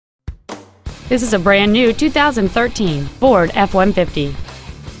This is a brand new 2013 Ford F-150.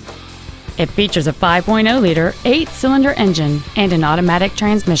 It features a 5.0-liter 8-cylinder engine and an automatic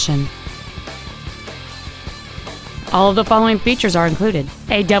transmission. All of the following features are included: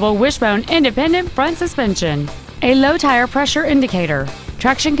 a double wishbone independent front suspension, a low tire pressure indicator,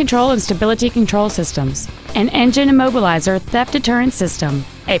 traction control and stability control systems, an engine immobilizer theft deterrent system,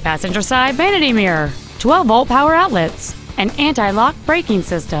 a passenger side vanity mirror, 12-volt power outlets, an anti-lock braking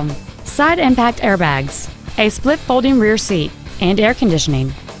system, side impact airbags, a split folding rear seat, and air conditioning.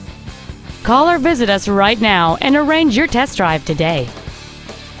 Call or visit us right now and arrange your test drive today.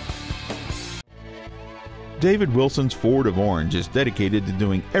 David Wilson's Ford of Orange is dedicated to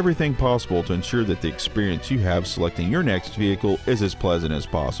doing everything possible to ensure that the experience you have selecting your next vehicle is as pleasant as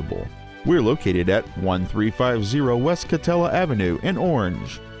possible. We're located at 1350 West Katella Avenue in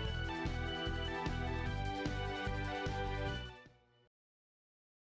Orange.